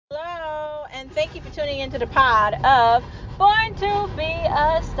and thank you for tuning into the pod of Born to Be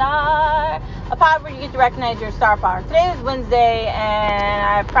a Star, a pod where you get to recognize your star power. Today is Wednesday, and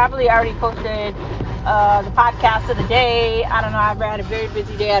I probably already posted the podcast of the day. I don't know, I've had a very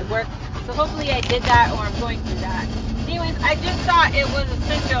busy day at work, so hopefully I did that, or I'm going through that. Anyways, I just thought it was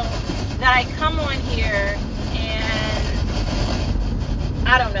essential that I come on here and,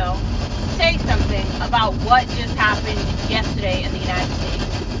 I don't know, say something about what just happened yesterday in the United States.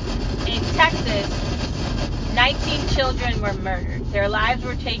 In Texas, 19 children were murdered. Their lives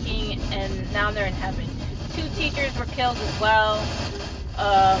were taken, and now they're in heaven. 2 teachers were killed as well.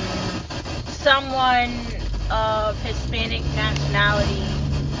 Someone of Hispanic nationality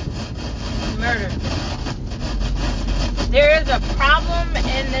murdered. There is a problem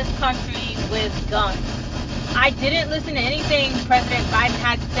in this country with guns. I didn't listen to anything President Biden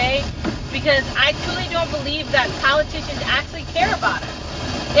had to say because I truly don't believe that politicians actually care about us.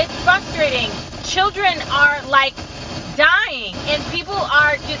 It's frustrating. Children are like dying and people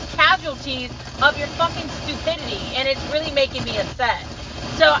are just casualties of your fucking stupidity, and it's really making me upset.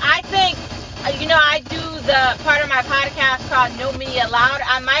 So I think, I do the part of my podcast called No Media Allowed.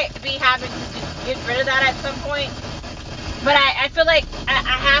 I might be having to just get rid of that at some point. But I feel like I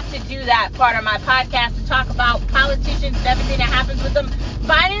have to do that part of my podcast to talk about politicians and everything that happens with them.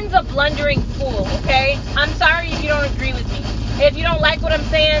 Biden's a blundering fool, okay? I'm sorry if you don't agree with me. If you don't like what I'm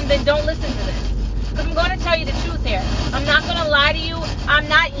saying, then don't listen to this. Because I'm going to tell you the truth here. I'm not going to lie to you. I'm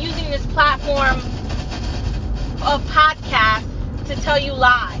not using this platform of podcast to tell you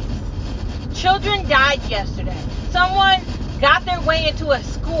lies. Children died yesterday. Someone got their way into a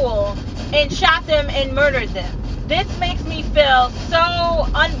school and shot them and murdered them. This makes me feel so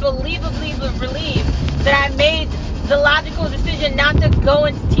unbelievably relieved that I made the logical decision not to go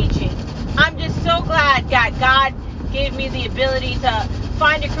into teaching. I'm just so glad God gave me the ability to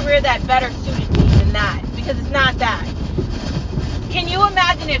find a career that better suited me than that, because it's not that. Can you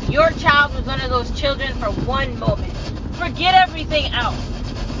imagine if your child was one of those children for one moment? Forget everything else.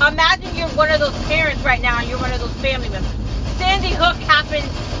 Imagine you're one of those parents right now and you're one of those family members. Sandy Hook happened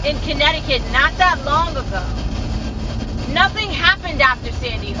in Connecticut not that long ago. Nothing happened after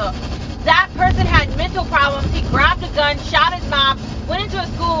Sandy Hook. That person had mental problems. He grabbed a gun, shot his mom, went into a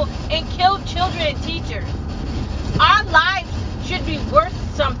school, and killed children and teachers. Our lives should be worth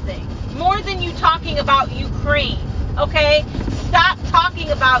something. More than you talking about Ukraine, okay? Stop talking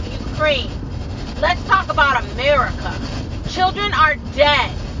about Ukraine. Let's talk about America. Children are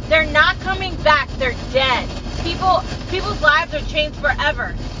dead. They're not coming back. They're dead. People's lives are changed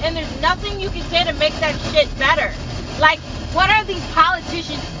forever. And there's nothing you can say to make that shit better. Like, what are these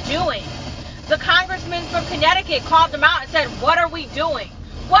politicians doing? The congressman from Connecticut called them out and said, what are we doing?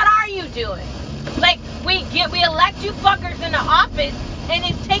 What are you doing? Like, we elect you fuckers into office, and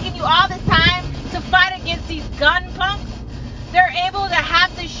it's taking you all this time to fight against these gun punks. They're able to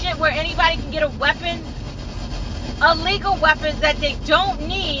have this shit where anybody can get a weapon, illegal weapons that they don't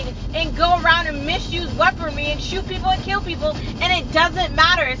need, and go around and misuse weaponry and shoot people and kill people, and it doesn't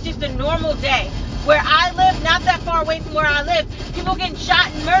matter. It's just a normal day. Where I live, not that far away from where I live, people getting shot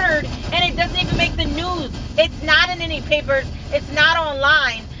and murdered, and it doesn't even make the news. It's not in any papers. It's not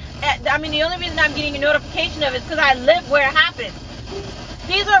online. I mean, the only reason I'm getting a notification of it is because I live where it happens.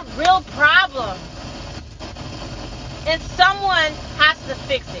 These are real problems. And someone has to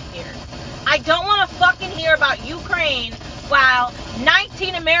fix it here. I don't want to fucking hear about Ukraine while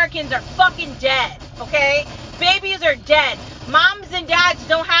 19 Americans are fucking dead, okay? Babies are dead. Moms and dads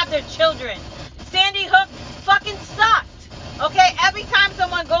don't have their children. Sandy Hook fucking sucked, okay? Every time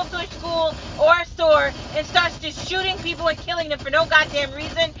someone goes to a school or a store and starts just shooting people and killing them for no goddamn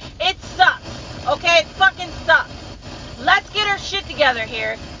reason, it sucks, okay? It fucking sucks. Let's get our shit together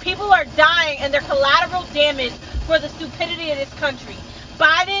here. People are dying, and they're collateral damage for the stupidity of this country.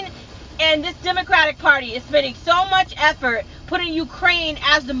 Biden and this Democratic Party is spending so much effort putting Ukraine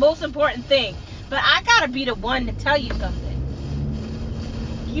as the most important thing. But I gotta be the one to tell you something.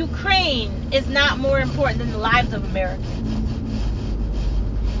 Ukraine is not more important than the lives of Americans.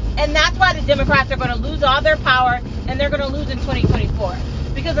 And that's why the Democrats are going to lose all their power, and they're going to lose in 2024.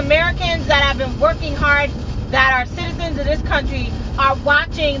 Because Americans that have been working hard, that are citizens of this country, are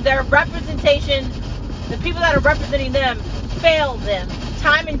watching their representation, the people that are representing them, fail them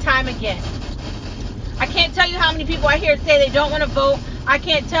time and time again. I can't tell you how many people I hear say they don't want to vote. I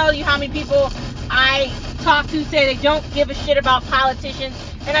can't tell you how many people I talk to say they don't give a shit about politicians.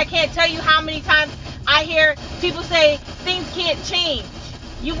 And I can't tell you how many times I hear people say things can't change.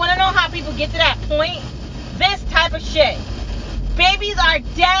 You want to know how people get to that point? This type of shit. Babies are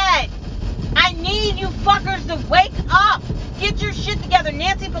dead. I need you fuckers to wake up. Get your shit together.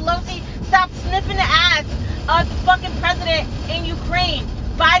 Nancy Pelosi, stop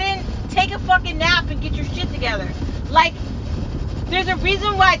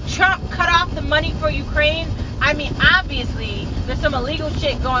reason why Trump cut off the money for Ukraine, I mean, obviously, there's some illegal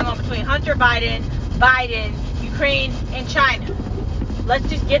shit going on between Hunter Biden, Ukraine, and China. Let's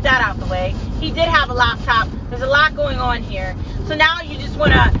just get that out the way. He did have a laptop. There's a lot going on here. So now you just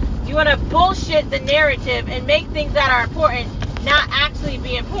want to bullshit the narrative and make things that are important not actually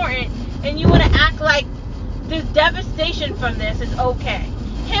be important. And you want to act like the devastation from this is okay.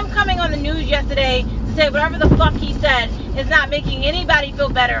 Him coming on the news yesterday to say whatever the fuck he said is not making anybody feel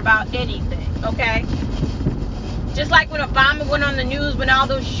better about anything, okay? Just like when Obama went on the news when all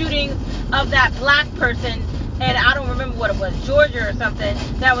those shootings of that black person, and I don't remember what it was, Georgia or something,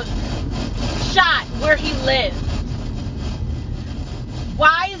 that was shot where he lived.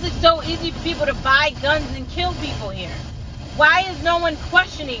 Why is it so easy for people to buy guns and kill people here? Why is no one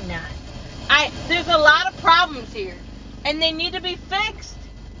questioning that? There's a lot of problems here, and they need to be fixed.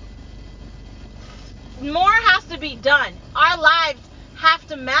 More has to be done. Our lives have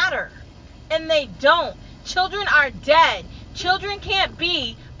to matter, and they don't. Children are dead. Children can't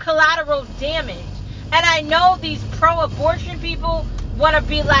be collateral damage. And I know these pro-abortion people want to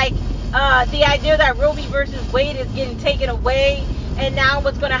be like, the idea that Roe v. versus Wade is getting taken away, and now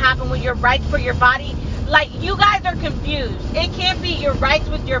what's going to happen with your rights for your body? Like, you guys are confused. It can't be your rights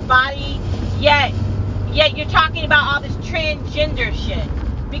with your body, yet you're talking about all this transgender shit.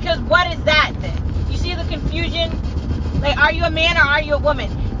 Because what is that then? You see the confusion? Like, are you a man or are you a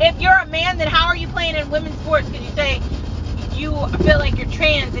woman? If you're a man, then how are you playing in women's sports? Because you say you feel like you're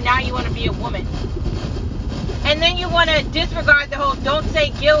trans and now you want to be a woman. And then you want to disregard the whole don't say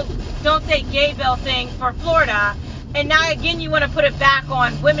gay bill thing for Florida. And now again you want to put it back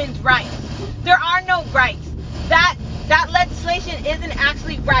on women's rights. There are no rights. That legislation isn't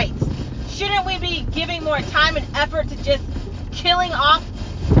actually rights. Shouldn't we be giving more time and effort to just killing off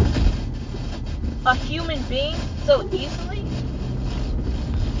a human being so easily?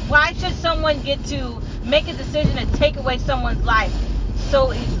 Why should someone get to make a decision to take away someone's life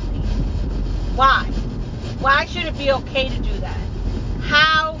so easily? Why? Why should it be okay to do that?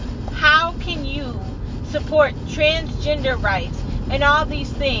 How can you support transgender rights and all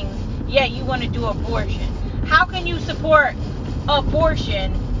these things, yet you want to do abortion? How can you support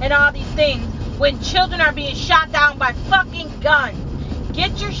abortion and all these things when children are being shot down by fucking guns?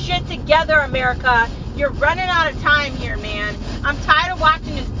 Get your shit together, America. You're running out of time here, man. I'm tired of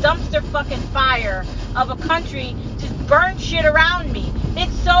watching this dumpster fucking fire of a country just burn shit around me.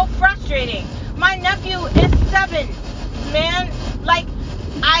 It's so frustrating. My nephew is 7, man. Like,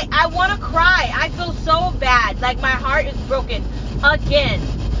 I want to cry. I feel so bad. Like, my heart is broken again.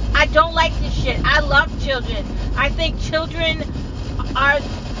 I don't like this shit. I love children. I think children are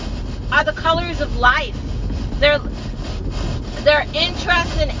the colors of life. Their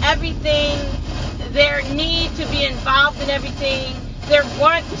interest in everything, their need to be involved in everything, their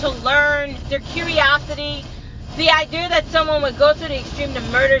want to learn, their curiosity. The idea that someone would go to the extreme to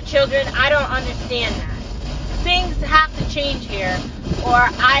murder children, I don't understand that. Things have to change here, or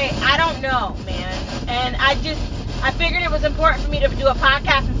I don't know, man. And I figured it was important for me to do a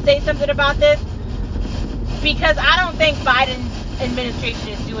podcast and say something about this, because I don't think Biden's administration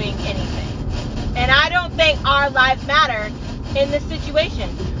is doing anything. And I don't think our lives matter in this situation.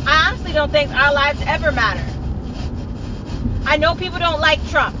 I honestly don't think our lives ever matter. I know people don't like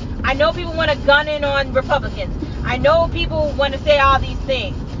Trump. I know people want to gun in on Republicans. I know people want to say all these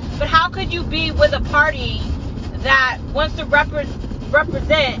things. But how could you be with a party that wants to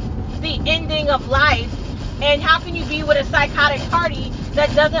represent the ending of life? And how can you be with a psychotic party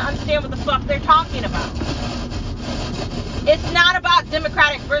that doesn't understand what the fuck they're talking about? It's not about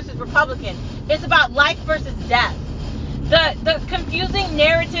Democratic versus Republican. It's about life versus death. The confusing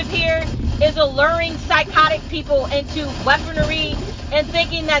narrative here is alluring psychotic people into weaponry and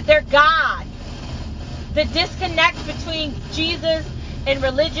thinking that they're God. The disconnect between Jesus and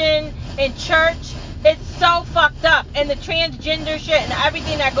religion and church, it's so fucked up. And the transgender shit and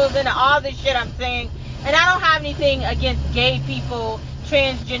everything that goes into all this shit I'm saying. And I don't have anything against gay people,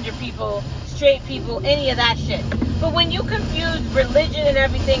 transgender people, straight people, any of that shit. But when you confuse religion and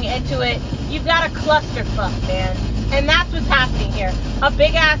everything into it, you've got a clusterfuck, man. And that's what's happening here. A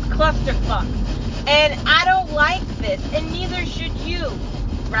big ass clusterfuck. And I don't like this. And neither should you.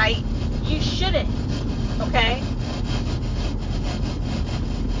 Right? You shouldn't. Okay?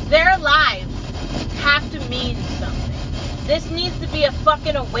 Their lives have to mean something. This needs to be a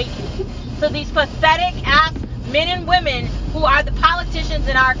fucking awakening. So these pathetic ass men and women who are the politicians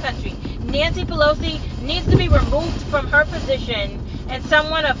in our country. Nancy Pelosi needs to be removed from her position, and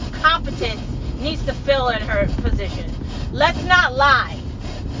someone of competence needs to fill in her position. Let's not lie.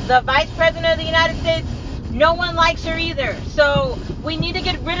 The Vice President of the United States, no one likes her either. So We need to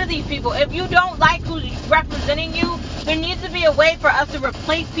get rid of these people. If you don't like who's representing you, there needs to be a way for us to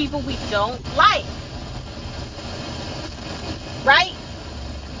replace people we don't like. Right?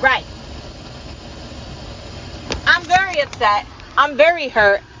 Right. I'm very upset. I'm very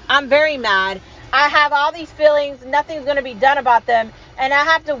hurt. I'm very mad. I have all these feelings. Nothing's going to be done about them. And I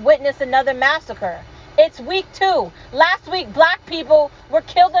have to witness another massacre. It's week 2. Last week, black people were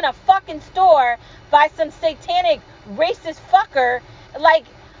killed in a fucking store by some satanic racist fucker. Like,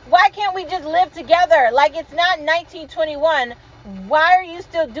 why can't we just live together? Like, it's not 1921. Why are you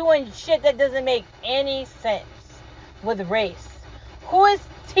still doing shit that doesn't make any sense with race? Who is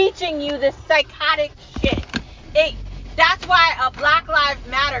teaching you this psychotic shit? That's why a Black Lives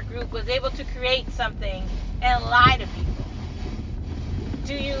Matter group was able to create something and lie to people.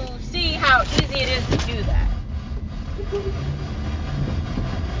 Do you see how easy it is to do that?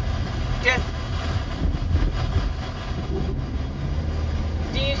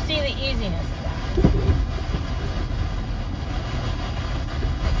 Do you see the easiness of that?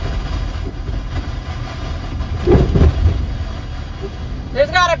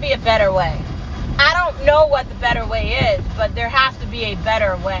 There's got to be a better way. I don't know what the better way is, but there has to be a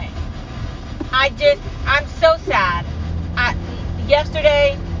better way. I'm so sad.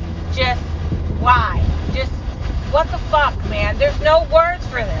 Yesterday, just why? Just what the fuck, man? There's no words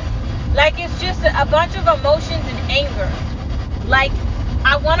for this. Like, it's just a bunch of emotions and anger. Like,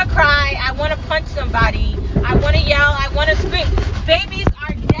 I want to cry. I want to punch somebody. I want to yell. I want to scream. Babies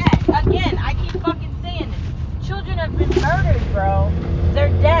are dead. Again, I keep fucking saying this. Children have been murdered, bro.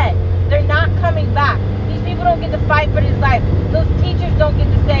 They're dead. They're not coming back. These people don't get to fight for this life. Those teachers don't get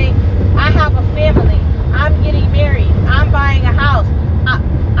to say, I have a family. I'm getting married. I'm buying a house.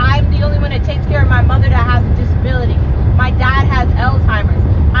 I'm the only one that takes care of my mother that has a disability. My dad has Alzheimer's.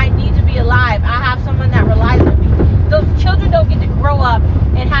 I need to be alive. I have someone that relies on me. Those children don't get to grow up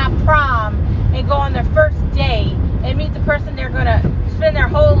and have prom and go on their first day and meet the person they're going to spend their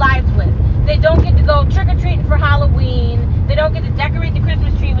whole lives with. They don't get to go trick-or-treating for Halloween. They don't get to decorate the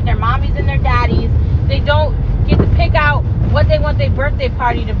Christmas tree with their mommies and their daddies. They don't get to pick out what they want their birthday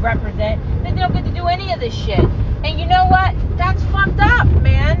party to represent. They don't get to do any of this shit. And you know what? That's fucked up,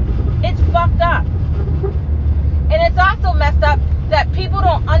 man. It's fucked up. And it's also messed up that people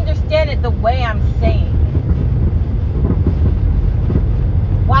don't understand it the way I'm saying it.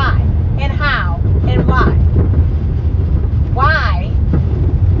 Why? And how? And why? Why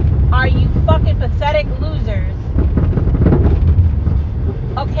are you fucking pathetic losers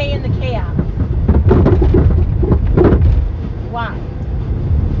okay in the chaos? Why?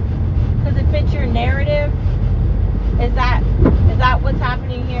 Because it fits your narrative? Is that what's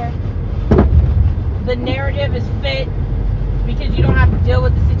happening here? The narrative is fit because you don't have to deal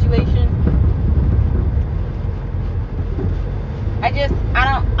with the situation? I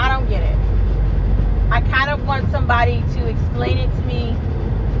don't get it. I kind of want somebody to explain it to me.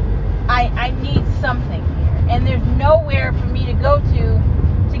 I need something here. And there's nowhere for me to go to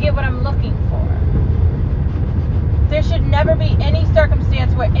get what I'm looking for. There should never be any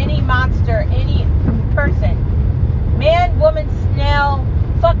circumstance where any monster, any person, man, woman, snail,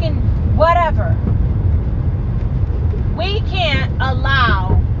 fucking whatever, we can't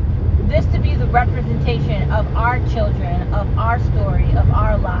allow this to be the representation of our children, of our story, of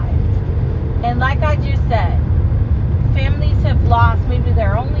our lives. And like I just said, families have lost maybe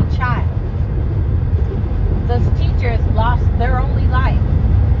their only child. Those teachers lost their only life.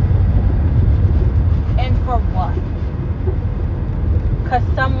 And for what? Because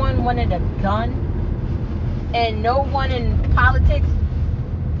someone wanted a gun? And no one in politics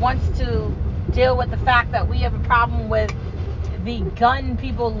wants to deal with the fact that we have a problem with the gun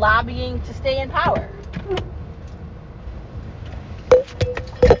people lobbying to stay in power.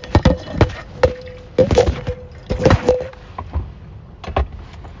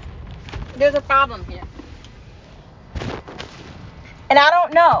 There's a problem here. And I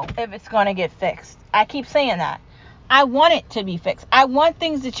don't know if it's going to get fixed. I keep saying that. I want it to be fixed. I want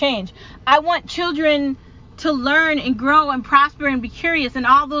things to change. I want children to learn and grow and prosper and be curious and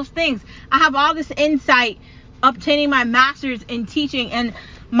all those things. I have all this insight obtaining my master's in teaching, and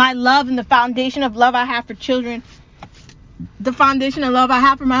my love and the foundation of love I have for children, the foundation of love I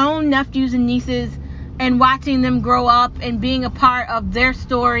have for my own nephews and nieces, and watching them grow up and being a part of their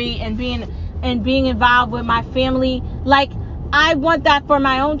story and being involved with my family. Like, I want that for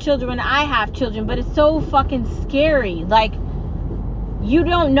my own children when I have children, but it's so fucking scary. Like, you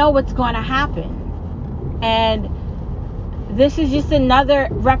don't know what's going to happen. And this is just another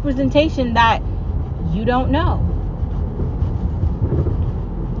representation that you don't know.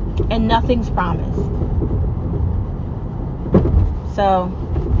 And nothing's promised. So So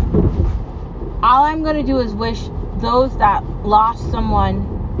all I'm going to do is wish those that lost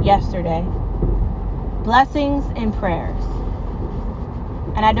someone yesterday blessings and prayers.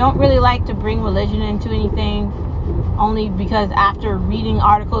 And I don't really like to bring religion into anything, only because after reading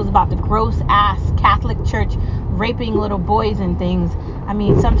articles about the gross ass Catholic Church raping little boys and things, I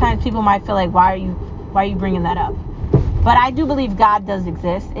mean, sometimes people might feel like, why are you bringing that up? But I do believe God does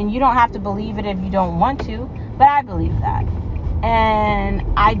exist, and you don't have to believe it if you don't want to, but I believe that. And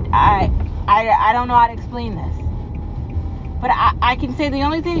I don't know how to explain this. But I can say the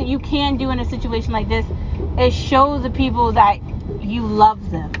only thing that you can do in a situation like this is show the people that you love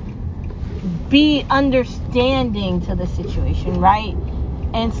them. Be understanding to the situation, right?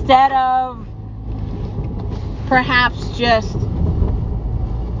 Instead of perhaps just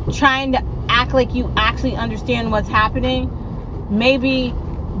trying to act like you actually understand what's happening, maybe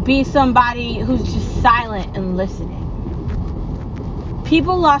be somebody who's just silent and listening.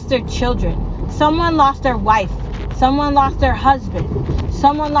 People lost their children. Someone lost their wife. Someone lost their husband.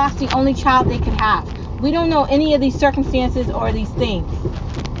 Someone lost the only child they could have. We don't know any of these circumstances or these things.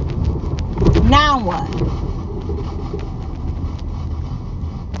 Now what?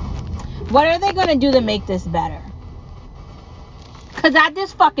 What are they going to do to make this better? Because at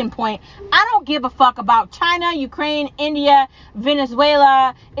this fucking point, I don't give a fuck about China, Ukraine, India,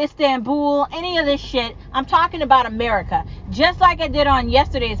 Venezuela, Istanbul, any of this shit. I'm talking about America. Just like I did on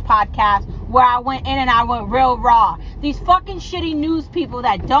yesterday's podcast, where I went in and I went real raw. These fucking shitty news people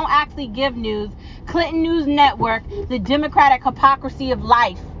that don't actually give news, Clinton News Network, the Democratic hypocrisy of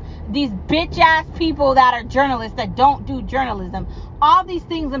life, these bitch ass people that are journalists that don't do journalism. All these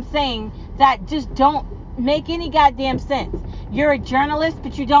things I'm saying that just don't make any goddamn sense. You're a journalist,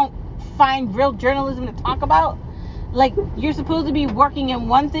 but you don't find real journalism to talk about. Like, you're supposed to be working in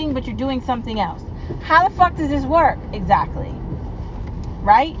one thing, but you're doing something else. How the fuck does this work exactly?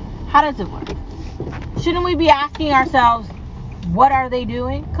 Right? How does it work? Shouldn't we be asking ourselves, what are they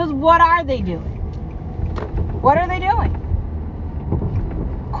doing? Because what are they doing? What are they doing?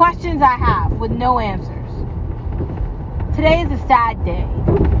 Questions I have with no answers. Today is a sad day.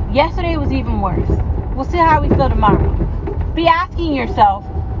 Yesterday was even worse. We'll see how we feel tomorrow. Be asking yourself,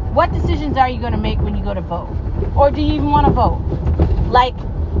 what decisions are you going to make when you go to vote? Or do you even want to vote? Like,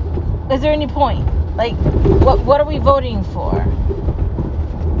 is there any point? Like, what are we voting for?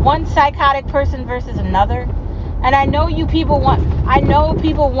 One psychotic person versus another? And I know people want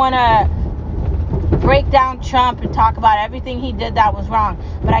to break down Trump and talk about everything he did that was wrong.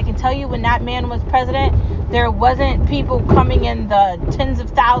 But I can tell you, when that man was president, there wasn't people coming in the tens of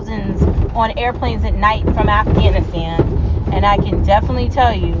thousands on airplanes at night from Afghanistan. And I can definitely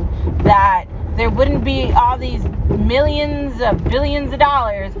tell you that there wouldn't be all these millions of billions of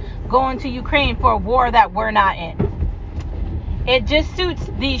dollars going to Ukraine for a war that we're not in. It just suits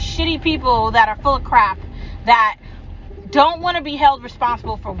these shitty people that are full of crap that don't want to be held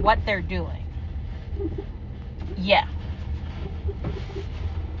responsible for what they're doing. Yeah.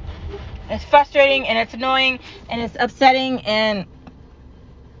 It's frustrating and it's annoying and it's upsetting, and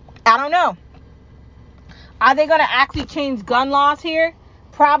I don't know. Are they going to actually change gun laws here?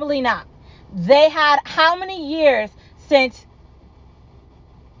 Probably not. They had how many years since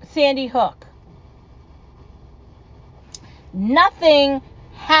Sandy Hook? Nothing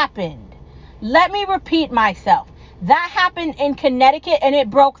happened. Let me repeat myself. That happened in Connecticut, and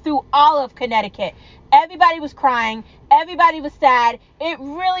it broke through all of Connecticut. Everybody was crying. Everybody was sad. It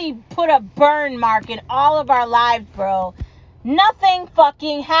really put a burn mark in all of our lives, bro. Nothing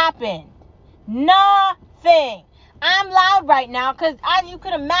fucking happened. Nothing. I'm loud right now because, as you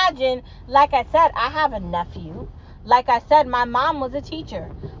could imagine, like I said, I have a nephew. Like I said, my mom was a teacher.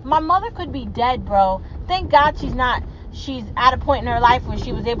 My mother could be dead, bro. Thank God she's not. She's at a point in her life where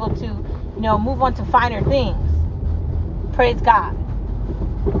she was able to, move on to finer things. Praise God.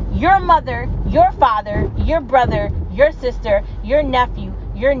 Your mother, your father, your brother, your sister, your nephew,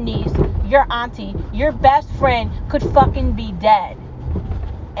 your niece, your auntie, your best friend could fucking be dead.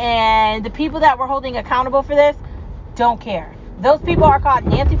 And the people that we're holding accountable for this don't care. Those people are called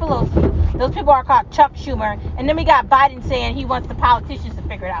Nancy Pelosi. Those people are called Chuck Schumer. And then we got Biden saying he wants the politicians to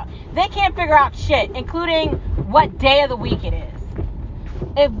figure it out. They can't figure out shit, including what day of the week it is.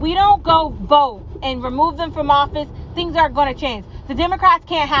 If we don't go vote and remove them from office, things are going to change. The Democrats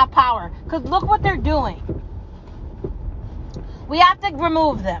can't have power because look what they're doing. We have to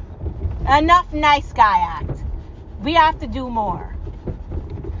remove them. Enough Nice Guy Act. We have to do more.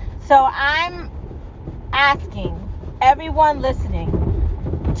 So I'm asking everyone listening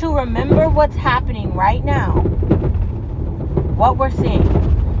to remember what's happening right now. What we're seeing.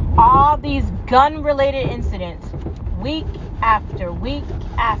 All these gun-related incidents, week after week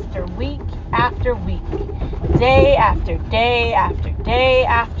after week after week, day after day after day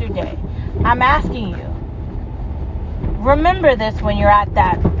after day. I'm asking you, remember this when you're at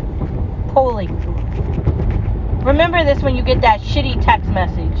that polling booth. Remember this when you get that shitty text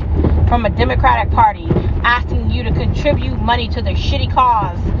message from a Democratic Party asking you to contribute money to their shitty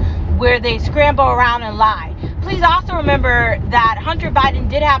cause where they scramble around and lie. Please also remember that Hunter Biden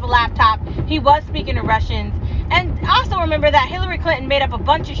did have a laptop. He was speaking to Russians. And also remember that Hillary Clinton made up a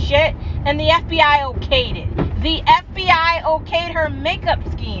bunch of shit and the FBI okayed it. The FBI okayed her makeup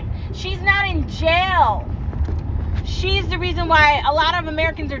scheme. She's not in jail. She's the reason why a lot of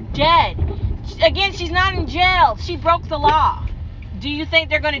Americans are dead. Again, she's not in jail. She broke the law. Do you think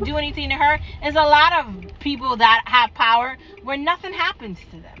they're going to do anything to her? There's a lot of people that have power where nothing happens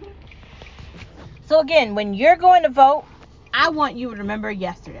to them. So again, when you're going to vote, I want you to remember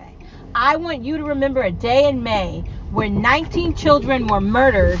yesterday. I want you to remember a day in May where 19 children were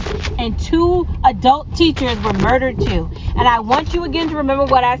murdered and 2 adult teachers were murdered too. And I want you again to remember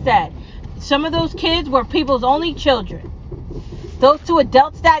what I said. Some of those kids were people's only children. Those 2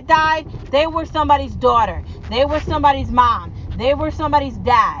 adults that died, they were somebody's daughter. They were somebody's mom. They were somebody's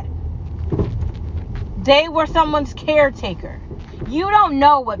dad. They were someone's caretaker. You don't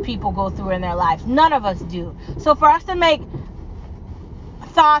know what people go through in their lives. None of us do. So for us to make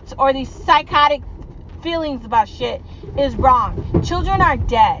thoughts or these psychotic feelings about shit is wrong. Children are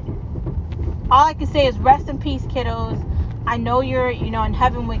dead. All I can say is rest in peace, kiddos. I know you're, in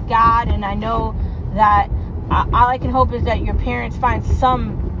heaven with God, and I know that all I can hope is that your parents find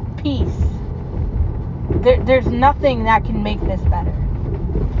some peace. There's nothing that can make this better.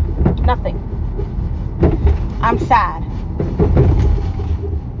 Nothing. I'm sad.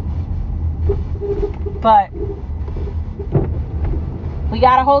 But we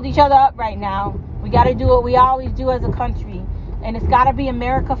gotta hold each other up right now. We gotta do what we always do as a country. And it's gotta be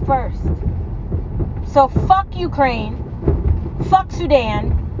America first. So fuck Ukraine. Fuck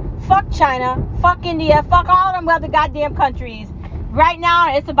Sudan. Fuck China. Fuck India. Fuck all them other goddamn countries. Right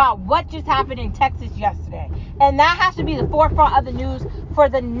now, it's about what just happened in Texas yesterday. And that has to be the forefront of the news for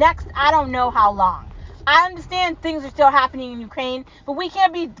the next, I don't know how long. I understand things are still happening in Ukraine, but we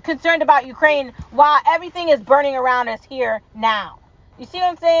can't be concerned about Ukraine while everything is burning around us here now. You see what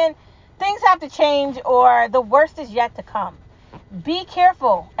I'm saying? Things have to change or the worst is yet to come. Be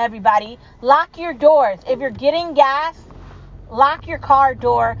careful, everybody. Lock your doors. If you're getting gas, lock your car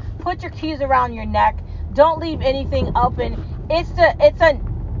door. Put your keys around your neck. Don't leave anything open.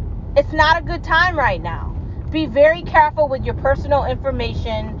 It's not a good time right now. Be very careful with your personal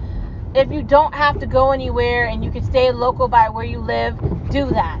information. If you don't have to go anywhere and you can stay local by where you live, do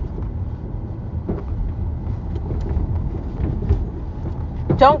that.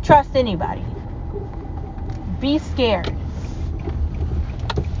 Don't trust anybody. Be scared.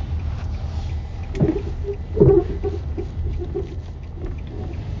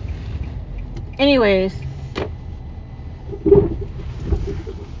 Anyways,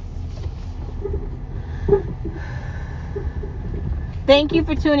 thank you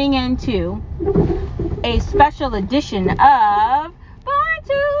for tuning in to a special edition of Born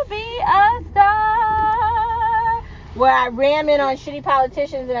to Be a Star, where I ram in on shitty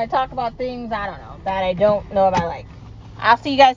politicians and I talk about things, I don't know, that I don't know about. I'll see you guys.